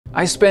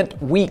I spent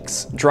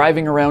weeks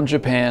driving around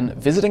Japan,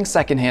 visiting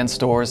secondhand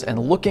stores and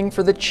looking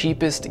for the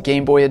cheapest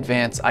Game Boy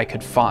Advance I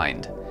could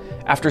find.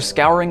 After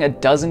scouring a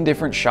dozen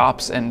different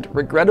shops and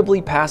regrettably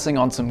passing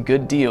on some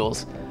good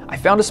deals, I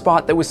found a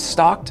spot that was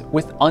stocked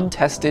with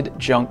untested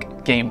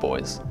junk Game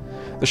Boys.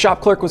 The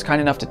shop clerk was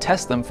kind enough to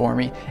test them for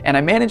me, and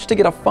I managed to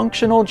get a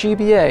functional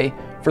GBA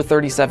for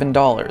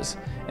 $37.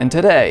 And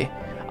today,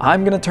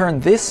 I'm gonna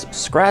turn this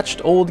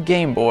scratched old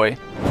Game Boy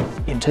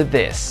into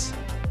this.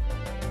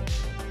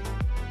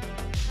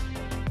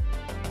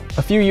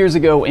 A few years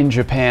ago in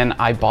Japan,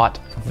 I bought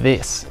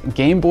this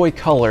Game Boy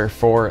Color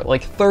for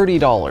like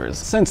 $30.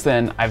 Since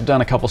then, I've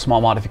done a couple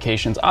small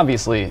modifications.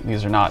 Obviously,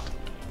 these are not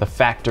the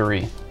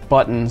factory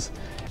buttons.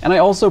 And I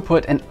also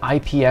put an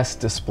IPS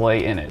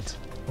display in it,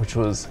 which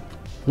was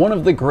one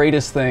of the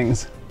greatest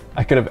things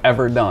I could have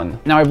ever done.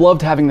 Now, I've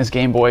loved having this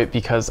Game Boy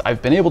because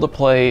I've been able to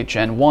play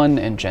Gen 1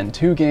 and Gen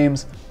 2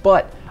 games,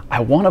 but I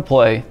want to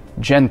play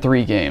Gen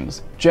 3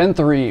 games. Gen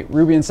 3,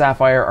 Ruby and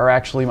Sapphire are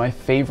actually my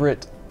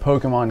favorite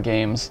Pokemon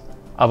games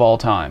of all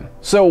time.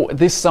 So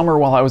this summer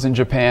while I was in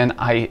Japan,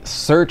 I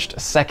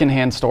searched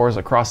secondhand stores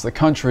across the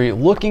country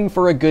looking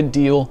for a good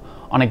deal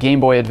on a Game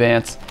Boy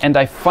Advance, and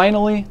I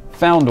finally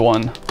found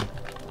one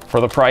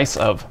for the price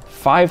of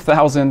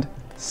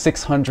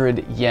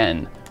 5,600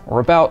 yen,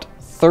 or about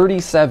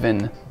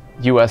 37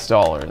 US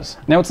dollars.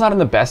 Now, it's not in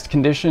the best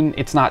condition.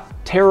 It's not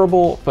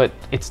terrible, but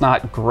it's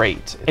not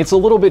great. It's a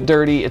little bit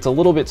dirty, it's a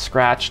little bit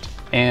scratched,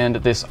 and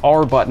this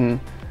R button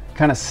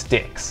kind of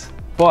sticks.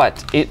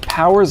 But it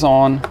powers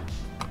on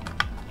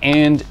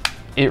and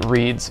it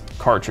reads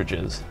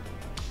cartridges.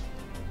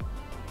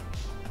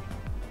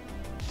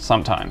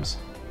 Sometimes.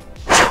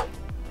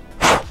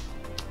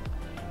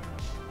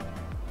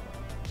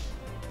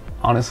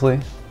 Honestly,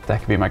 that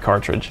could be my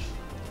cartridge.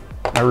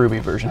 My Ruby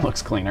version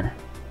looks cleaner.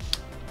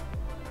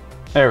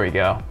 There we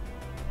go.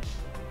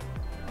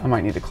 I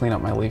might need to clean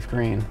up my leaf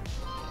green.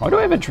 Why do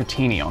I have a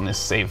Dratini on this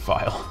save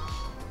file?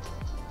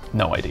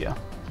 No idea.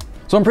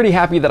 So I'm pretty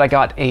happy that I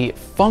got a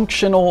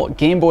functional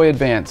Game Boy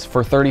Advance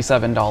for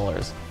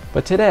 $37.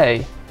 But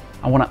today,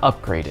 I want to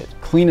upgrade it,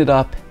 clean it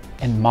up,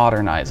 and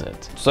modernize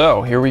it.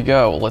 So here we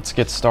go, let's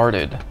get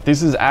started.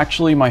 This is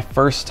actually my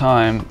first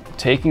time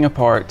taking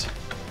apart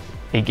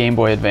a Game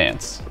Boy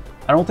Advance.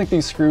 I don't think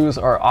these screws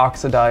are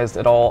oxidized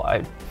at all.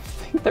 I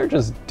think they're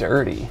just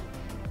dirty.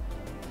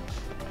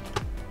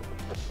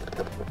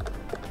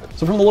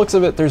 So from the looks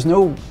of it, there's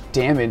no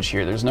damage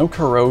here. There's no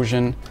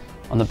corrosion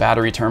on the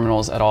battery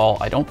terminals at all.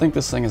 I don't think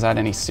this thing has had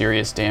any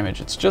serious damage.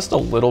 It's just a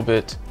little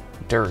bit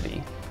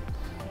dirty.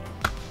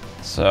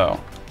 So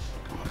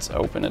let's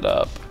open it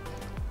up.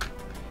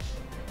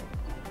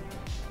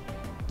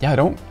 Yeah,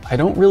 I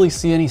don't really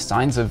see any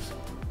signs of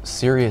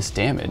serious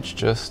damage,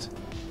 just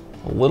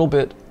a little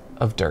bit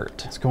of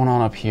dirt. What's going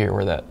on up here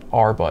where that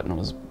R button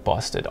was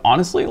busted?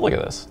 Honestly, look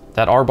at this.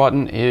 That R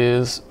button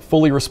is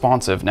fully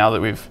responsive now that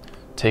we've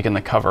taken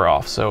the cover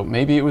off. So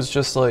maybe it was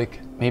just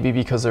like, maybe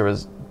because there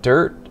was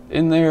dirt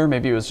in there,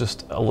 maybe it was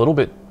just a little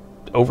bit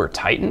over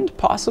tightened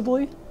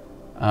possibly.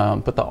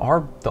 But the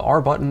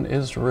R button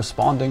is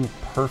responding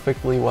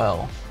perfectly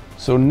well.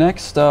 So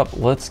next up,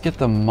 let's get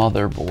the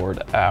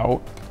motherboard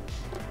out.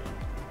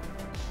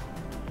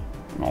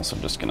 I'm also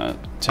just gonna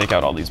take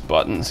out all these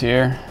buttons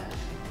here.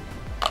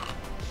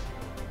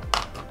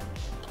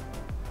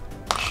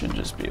 Should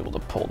just be able to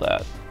pull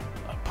that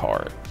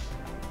apart.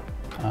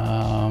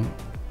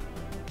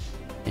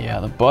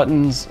 Yeah, the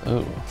buttons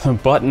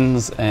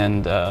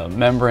and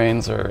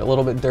membranes are a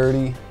little bit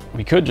dirty.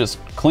 We could just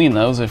clean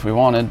those if we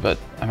wanted, but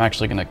I'm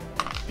actually gonna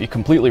be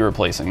completely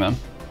replacing them.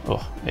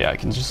 Oh, yeah, I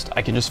can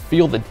just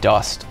feel the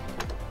dust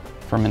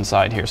from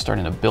inside here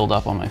starting to build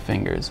up on my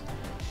fingers.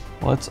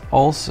 Let's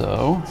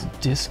also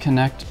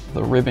disconnect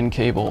the ribbon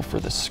cable for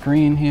the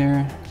screen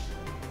here.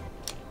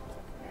 There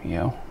we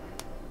go.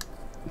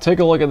 Take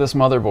a look at this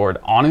motherboard.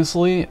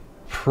 Honestly,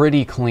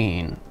 pretty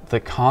clean. The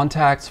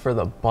contacts for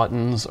the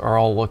buttons are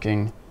all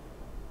looking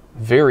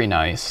very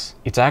nice.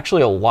 It's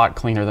actually a lot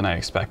cleaner than I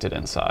expected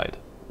inside.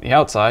 The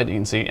outside, you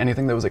can see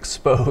anything that was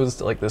exposed,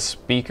 like this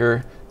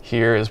speaker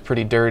here is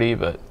pretty dirty,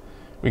 but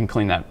we can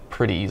clean that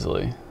pretty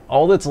easily.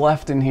 All that's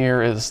left in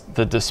here is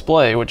the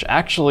display, which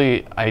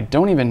actually I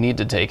don't even need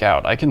to take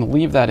out. I can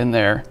leave that in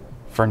there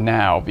for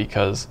now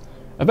because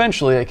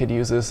eventually I could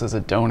use this as a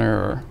donor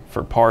or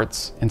for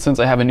parts. And since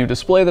I have a new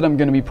display that I'm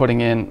gonna be putting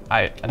in,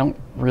 I don't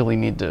really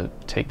need to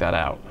take that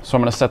out. So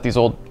I'm gonna set these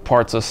old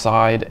parts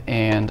aside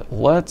and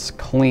let's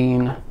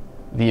clean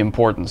the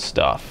important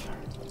stuff.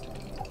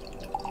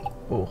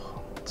 Oh,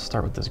 let's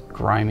start with this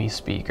grimy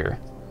speaker.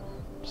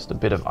 Just a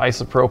bit of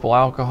isopropyl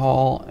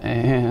alcohol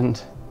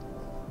and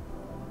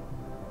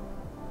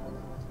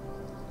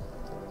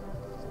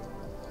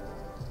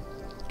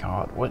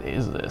God, what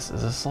is this?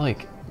 Is this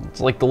like,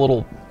 it's like the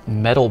little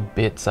metal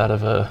bits out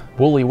of a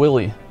Woolly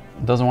Willy.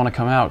 It doesn't want to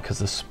come out because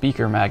the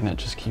speaker magnet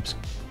just keeps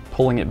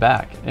pulling it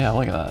back. Yeah,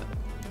 look at that.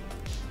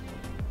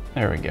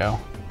 There we go.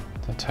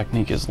 The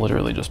technique is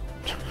literally just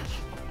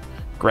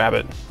grab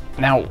it.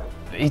 Now,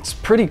 it's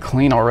pretty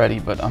clean already,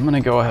 but I'm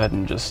gonna go ahead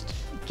and just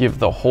give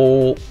the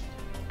whole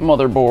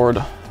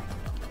motherboard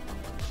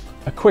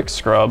a quick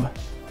scrub,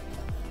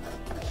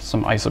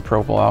 some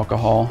isopropyl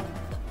alcohol,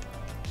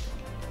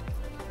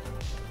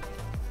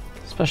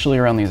 especially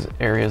around these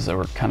areas that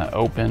were kind of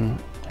open,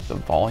 like the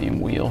volume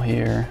wheel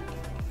here.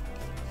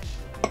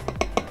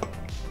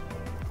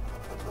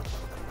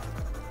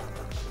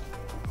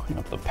 Clean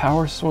up the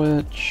power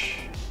switch.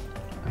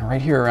 And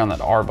right here around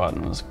that R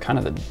button was kind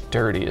of the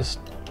dirtiest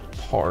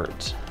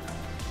part.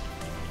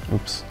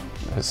 Oops,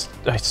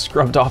 I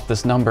scrubbed off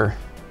this number.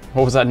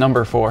 What was that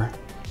number for?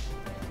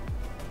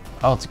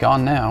 Oh, it's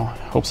gone now.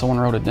 Hope someone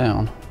wrote it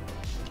down.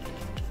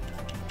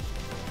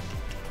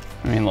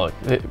 I mean, look,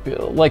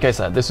 like I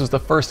said, this was the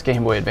first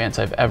Game Boy Advance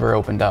I've ever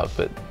opened up,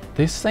 but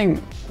this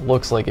thing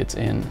looks like it's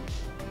in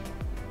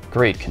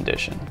great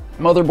condition.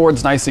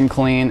 Motherboard's nice and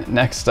clean.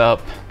 Next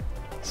up,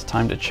 it's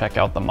time to check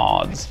out the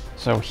mods.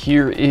 So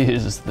here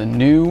is the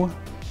new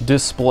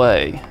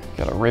display.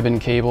 Got a ribbon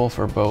cable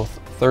for both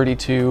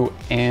 32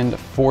 and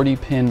 40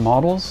 pin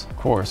models. Of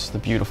course, the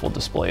beautiful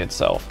display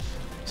itself.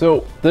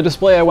 So the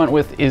display I went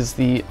with is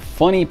the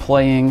Funny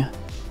Playing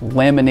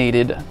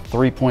laminated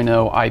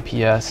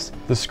 3.0 IPS.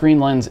 The screen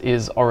lens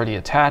is already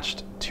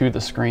attached to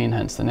the screen,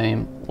 hence the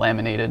name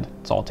laminated.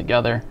 It's all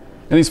together.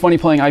 And these Funny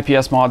Playing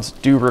IPS mods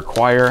do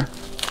require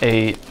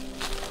a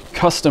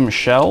custom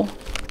shell.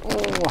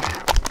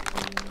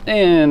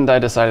 And I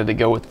decided to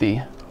go with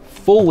the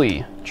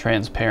fully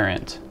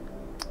transparent.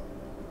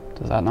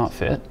 Does that not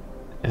fit?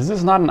 Is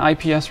this not an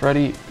IPS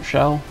ready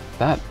shell?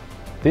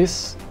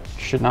 This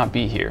should not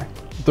be here.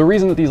 The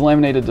reason that these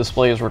laminated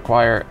displays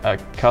require a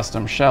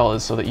custom shell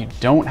is so that you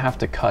don't have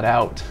to cut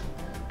out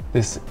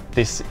this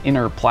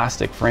inner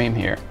plastic frame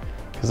here,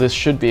 because this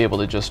should be able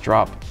to just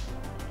drop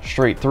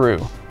straight through,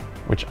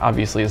 which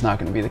obviously is not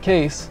going to be the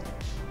case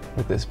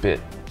with this bit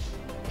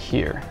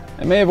here.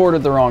 I may have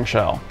ordered the wrong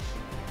shell.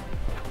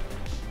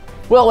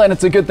 Well, and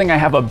it's a good thing I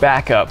have a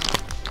backup.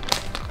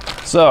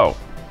 So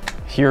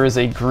here is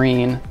a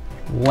green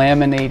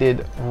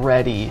laminated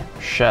ready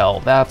shell.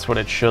 That's what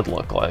it should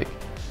look like.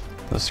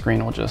 The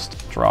screen will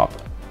just drop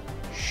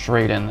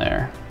straight in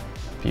there.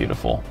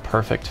 Beautiful,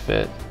 perfect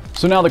fit.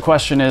 So now the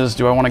question is,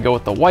 do I want to go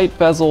with the white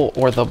bezel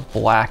or the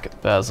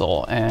black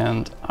bezel?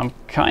 And I'm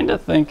kind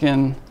of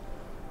thinking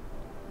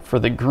for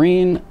the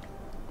green,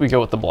 we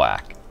go with the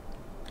black.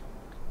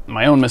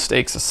 My own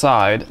mistakes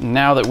aside,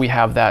 now that we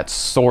have that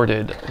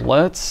sorted,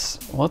 let's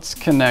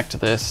connect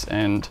this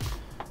and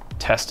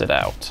test it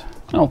out.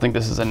 I don't think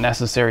this is a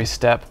necessary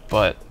step,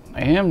 but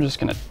I am just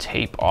gonna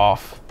tape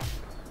off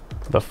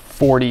the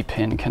 40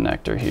 pin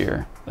connector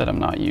here that I'm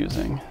not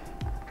using.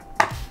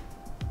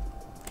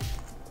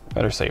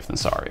 Better safe than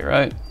sorry,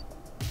 right?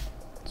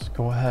 Let's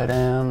go ahead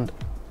and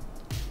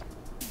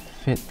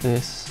fit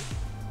this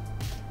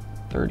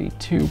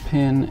 32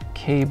 pin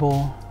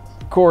cable.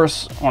 Of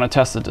course, I want to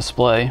test the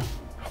display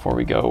before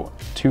we go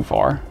too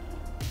far.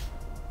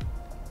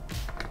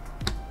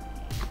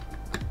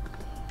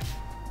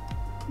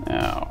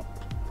 Now,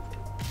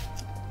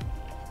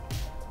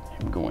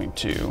 I'm going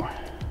to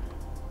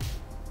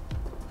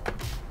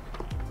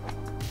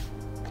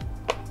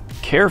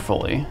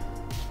carefully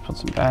put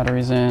some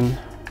batteries in.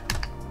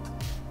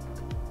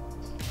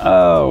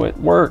 Oh, it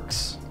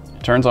works.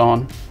 It turns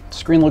on.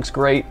 Screen looks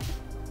great.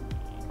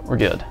 We're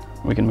good.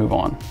 We can move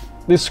on.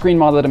 This screen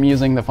mod that I'm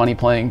using, the Funny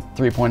Playing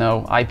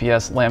 3.0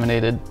 IPS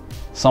laminated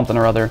something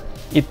or other,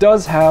 it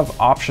does have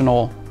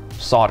optional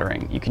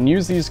soldering. You can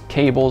use these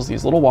cables,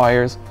 these little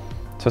wires,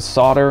 to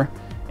solder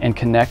and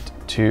connect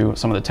to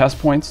some of the test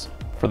points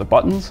for the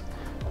buttons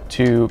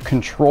to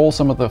control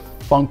some of the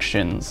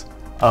functions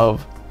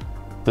of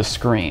the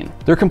screen.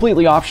 They're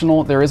completely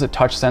optional. There is a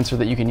touch sensor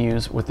that you can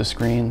use with the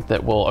screen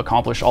that will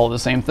accomplish all of the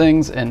same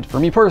things. And for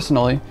me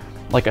personally,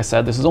 like I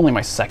said, this is only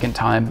my second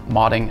time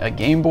modding a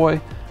Game Boy.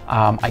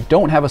 I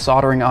don't have a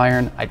soldering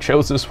iron. I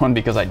chose this one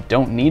because I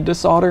don't need to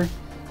solder.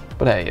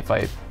 But hey, if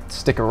I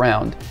stick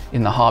around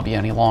in the hobby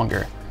any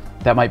longer,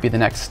 that might be the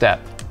next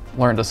step,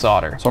 learn to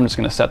solder. So I'm just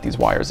gonna set these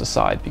wires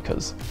aside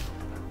because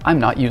I'm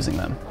not using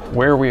them.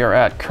 Where we are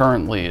at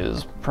currently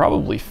is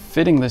probably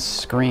fitting this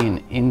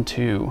screen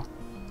into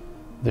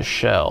the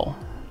shell.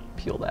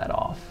 Peel that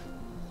off.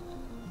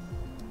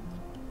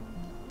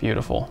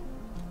 Beautiful.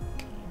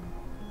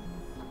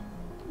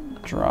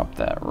 Drop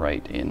that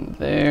right in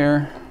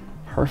there.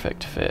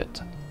 Perfect fit.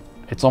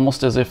 It's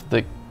almost as if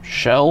the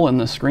shell and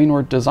the screen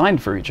were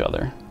designed for each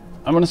other.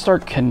 I'm gonna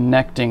start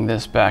connecting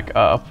this back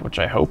up, which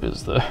I hope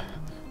is the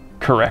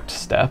correct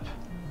step.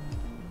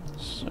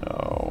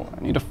 So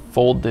I need to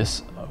fold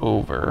this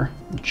over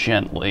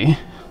gently.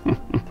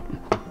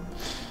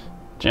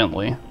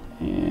 Gently.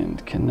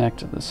 And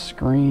connect the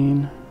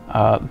screen.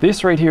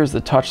 This right here is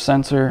the touch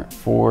sensor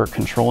for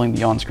controlling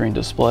the on-screen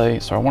display.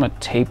 So I want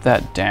to tape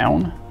that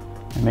down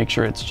and make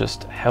sure it's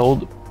just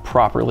held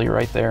properly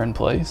right there in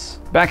place.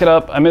 Back it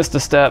up, I missed a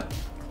step.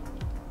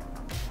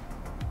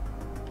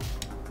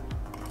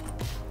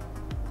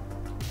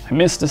 I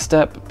missed a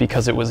step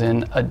because it was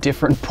in a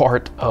different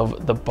part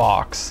of the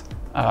box.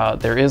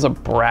 There is a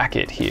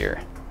bracket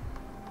here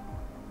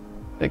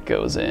that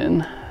goes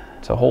in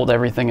to hold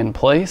everything in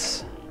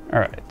place. All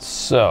right,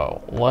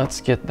 so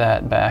let's get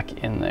that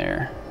back in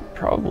there.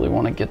 Probably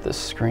want to get this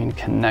screen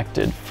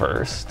connected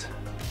first.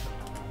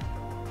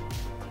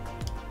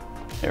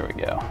 There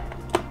we go.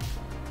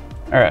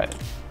 All right,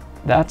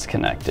 that's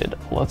connected.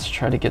 Let's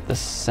try to get the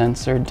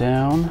sensor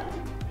down.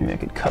 Maybe I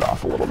could cut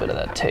off a little bit of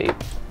that tape.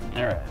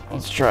 All right,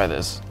 let's try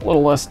this. A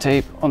little less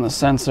tape on the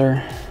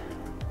sensor.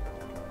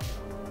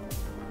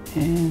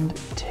 And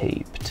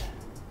taped.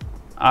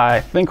 I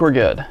think we're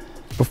good.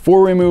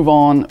 Before we move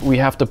on, we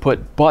have to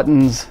put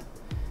buttons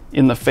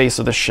in the face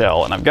of the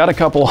shell, and I've got a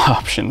couple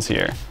options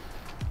here.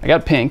 I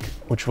got pink,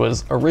 which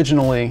was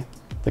originally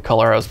the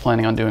color I was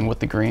planning on doing with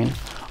the green.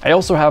 I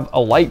also have a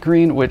light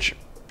green, which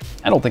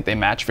I don't think they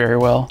match very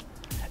well.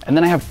 And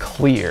then I have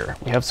clear.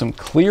 We have some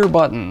clear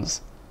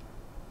buttons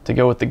to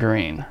go with the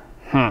green.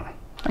 I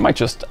might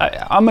just,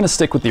 I'm gonna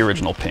stick with the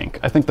original pink.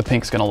 I think the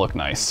pink's gonna look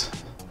nice.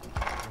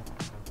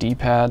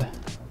 D-pad,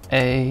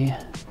 A,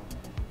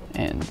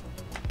 and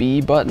B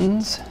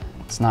buttons.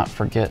 Let's not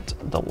forget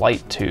the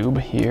light tube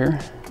here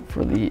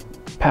for the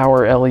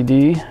power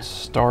LED.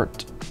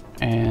 Start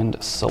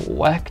and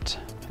select.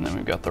 And then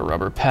we've got the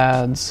rubber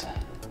pads.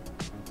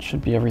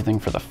 Should be everything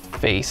for the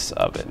face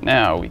of it.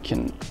 Now we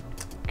can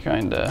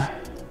kinda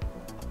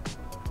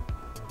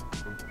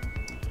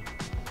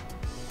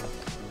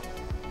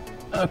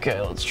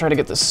okay, let's try to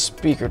get the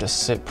speaker to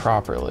sit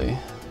properly.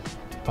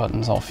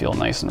 Buttons all feel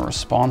nice and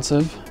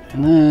responsive.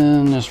 And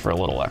then just for a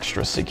little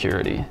extra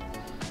security,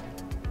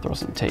 throw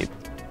some tape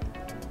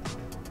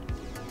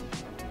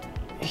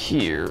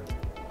here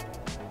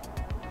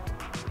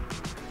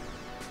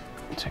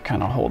to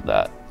kind of hold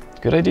that.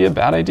 Good idea,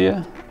 bad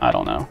idea? I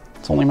don't know.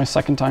 It's only my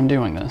second time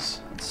doing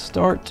this. Let's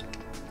start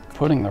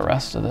putting the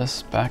rest of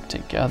this back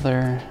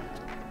together.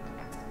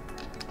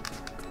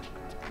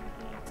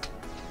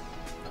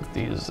 Put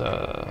these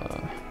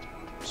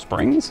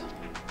springs?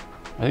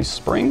 Are these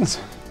springs?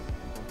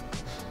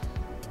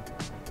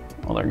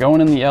 Well, they're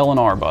going in the L and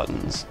R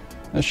buttons.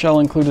 This shell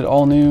included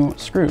all new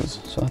screws,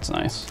 so that's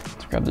nice.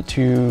 Let's grab the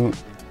two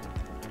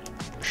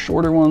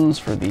shorter ones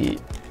for the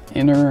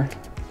inner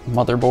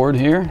motherboard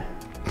here.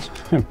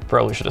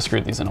 Probably should have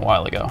screwed these in a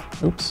while ago.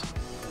 Oops.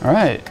 All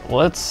right,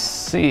 let's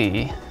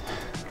see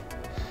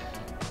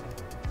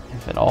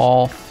if it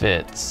all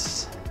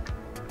fits.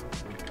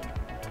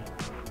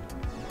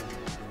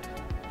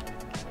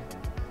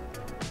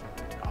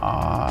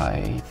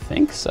 I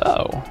think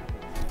so.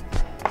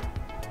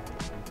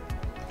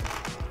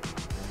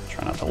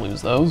 Try not to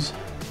lose those.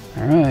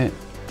 All right,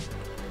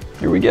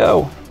 here we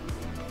go.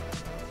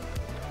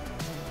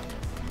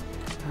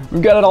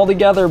 We've got it all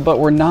together, but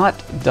we're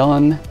not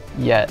done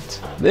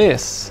yet.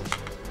 This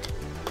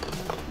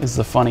is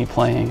the funny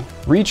playing.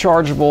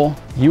 Rechargeable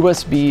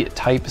USB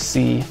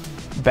Type-C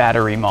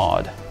battery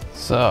mod.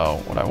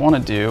 So what I want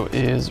to do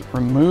is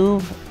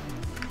remove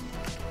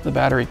the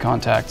battery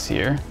contacts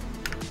here.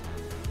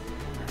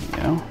 There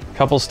you go.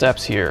 Couple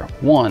steps here.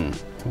 One,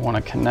 we want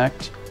to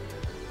connect,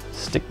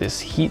 stick this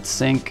heat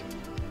sink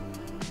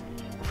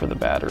for the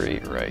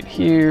battery right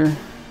here.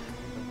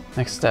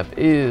 Next step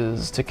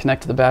is to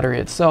connect the battery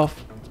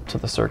itself to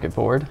the circuit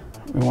board.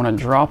 We want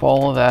to drop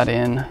all of that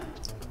in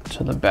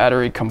to the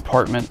battery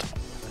compartment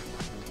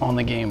on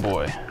the Game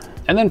Boy.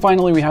 And then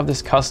finally we have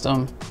this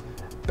custom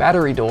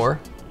battery door,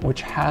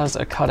 which has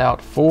a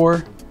cutout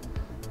for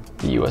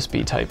the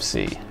USB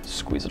Type-C.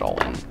 Squeeze it all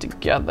in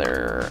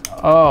together.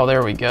 Oh,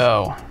 there we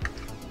go.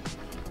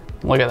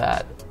 Look at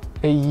that.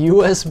 A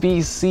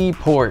USB-C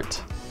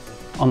port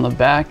on the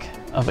back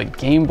of a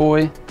Game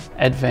Boy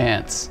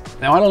Advance.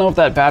 Now, I don't know if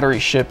that battery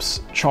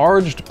ships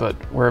charged, but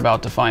we're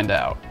about to find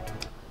out.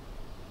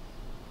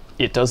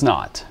 It does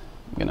not.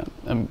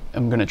 I'm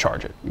gonna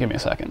charge it. Give me a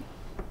second.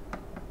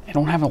 I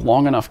don't have a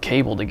long enough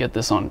cable to get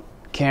this on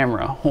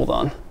camera. Hold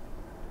on.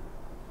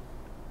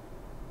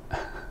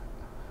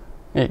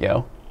 There you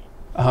go.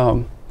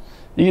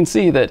 You can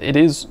see that it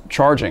is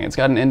charging. It's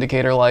got an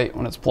indicator light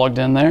when it's plugged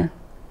in there.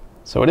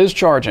 So it is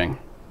charging.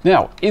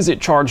 Now, is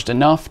it charged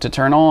enough to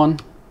turn on?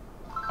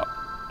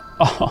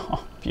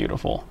 Oh,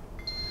 beautiful.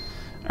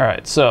 All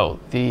right, so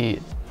the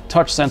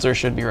touch sensor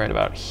should be right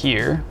about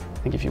here. I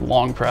think if you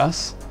long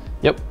press,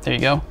 yep, there you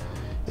go.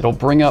 It'll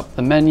bring up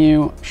the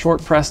menu,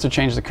 short press to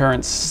change the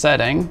current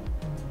setting,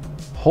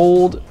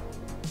 hold,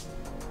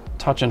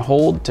 touch and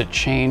hold to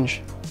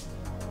change.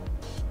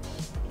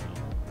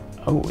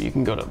 Oh, you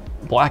can go to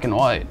black and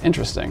white,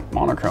 interesting,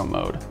 monochrome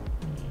mode.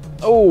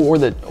 Oh, or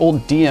the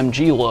old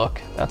DMG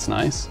look, that's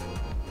nice.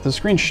 The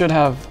screen should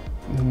have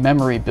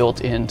memory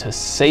built in to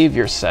save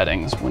your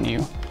settings when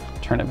you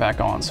turn it back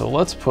on. So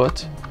let's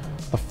put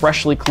a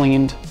freshly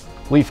cleaned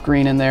leaf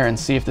green in there and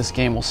see if this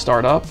game will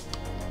start up.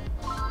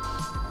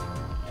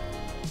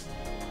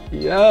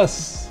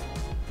 Yes.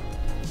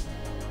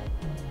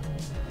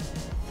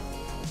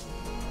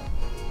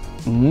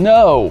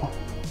 No.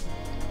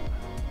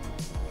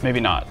 Maybe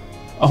not.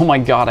 Oh my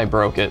God, I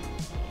broke it.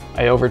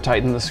 I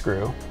over-tightened the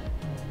screw.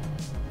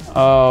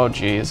 Oh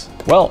geez.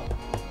 Well,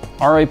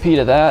 RIP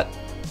to that.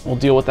 We'll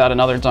deal with that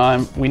another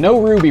time. We know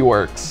Ruby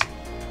works.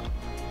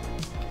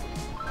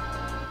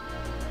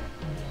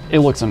 It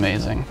looks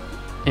amazing.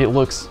 It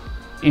looks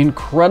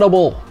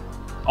incredible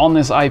on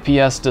this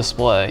IPS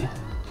display.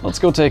 Let's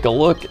go take a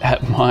look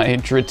at my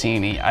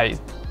Dratini.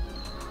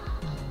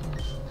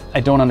 I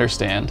don't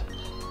understand.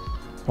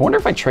 I wonder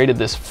if I traded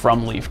this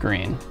from Leaf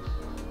Green,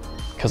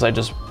 because I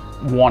just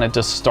wanted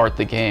to start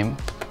the game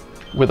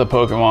with a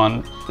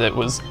Pokemon that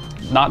was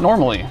not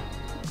normally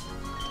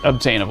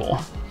obtainable.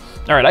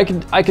 All right,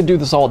 I could do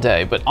this all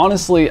day, but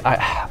honestly,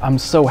 I'm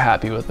so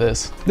happy with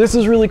this. This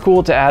is really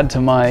cool to add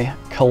to my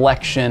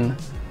collection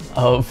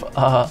of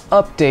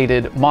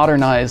updated,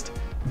 modernized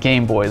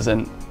Game Boys.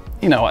 And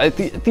you know,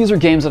 these are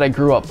games that I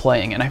grew up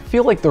playing, and I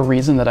feel like the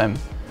reason that I'm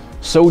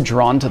so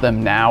drawn to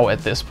them now at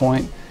this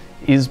point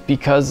is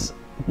because,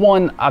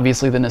 one,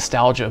 obviously the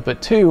nostalgia,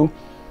 but two,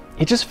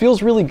 it just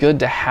feels really good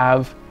to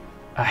have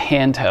a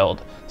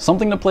handheld,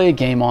 something to play a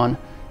game on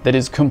that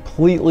is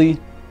completely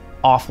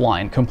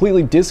offline,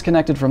 completely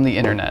disconnected from the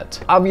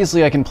internet.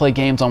 Obviously I can play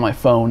games on my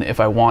phone if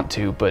I want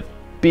to, but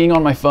being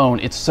on my phone,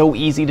 it's so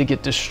easy to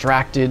get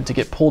distracted, to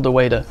get pulled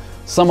away to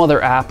some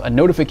other app, a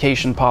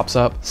notification pops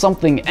up,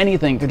 something,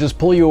 anything could just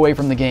pull you away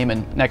from the game,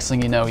 and next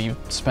thing you know, you've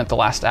spent the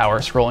last hour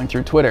scrolling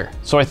through Twitter.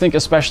 So I think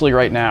especially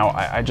right now,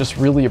 I just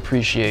really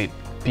appreciate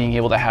being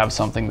able to have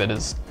something that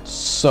is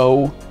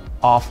so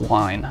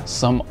offline,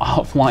 some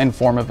offline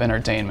form of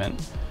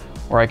entertainment,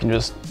 where I can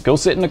just go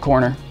sit in a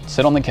corner,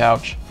 sit on the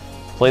couch,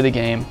 play the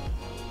game,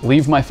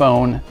 leave my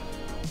phone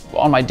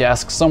on my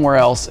desk somewhere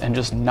else, and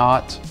just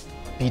not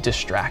be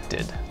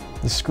distracted.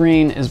 The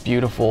screen is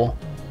beautiful.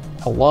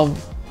 I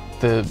love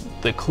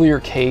the clear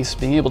case,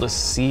 being able to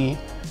see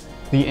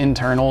the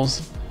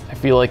internals, I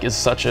feel like is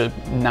such a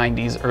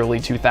 90s, early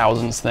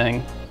 2000s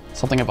thing.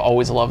 Something I've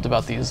always loved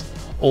about these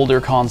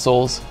older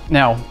consoles.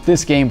 Now,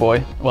 this Game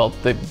Boy, well,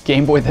 the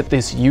Game Boy that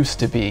this used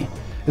to be,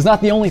 is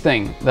not the only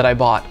thing that I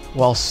bought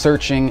while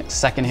searching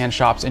secondhand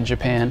shops in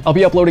Japan. I'll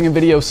be uploading a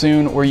video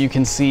soon where you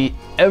can see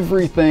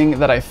everything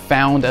that I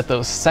found at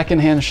those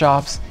secondhand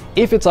shops.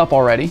 If it's up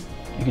already,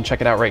 you can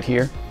check it out right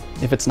here.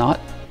 If it's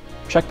not,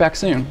 check back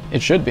soon.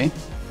 It should be.